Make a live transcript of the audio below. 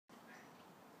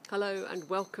Hello and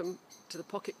welcome to the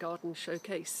Pocket Garden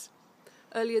Showcase.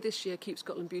 Earlier this year, Keep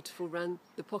Scotland Beautiful ran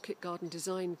the Pocket Garden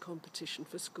Design Competition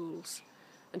for schools.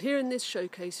 And here in this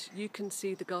showcase, you can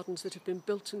see the gardens that have been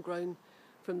built and grown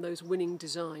from those winning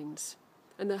designs.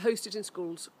 And they're hosted in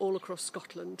schools all across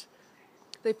Scotland.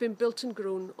 They've been built and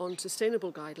grown on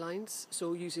sustainable guidelines,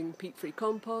 so using peat-free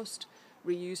compost,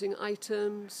 reusing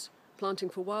items, planting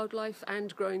for wildlife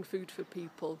and growing food for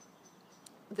people.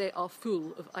 They are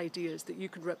full of ideas that you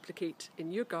can replicate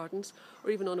in your gardens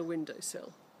or even on a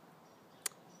windowsill.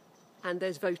 And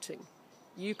there's voting.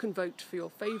 You can vote for your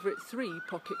favourite 3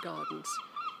 pocket gardens.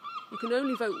 You can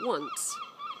only vote once,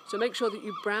 so make sure that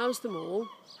you browse them all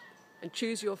and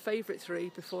choose your favourite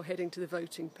 3 before heading to the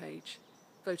voting page.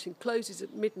 Voting closes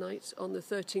at midnight on the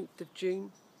 13th of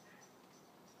June.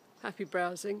 Happy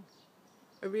browsing.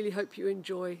 I really hope you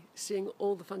enjoy seeing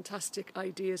all the fantastic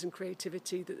ideas and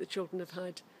creativity that the children have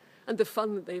had and the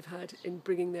fun that they've had in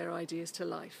bringing their ideas to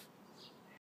life.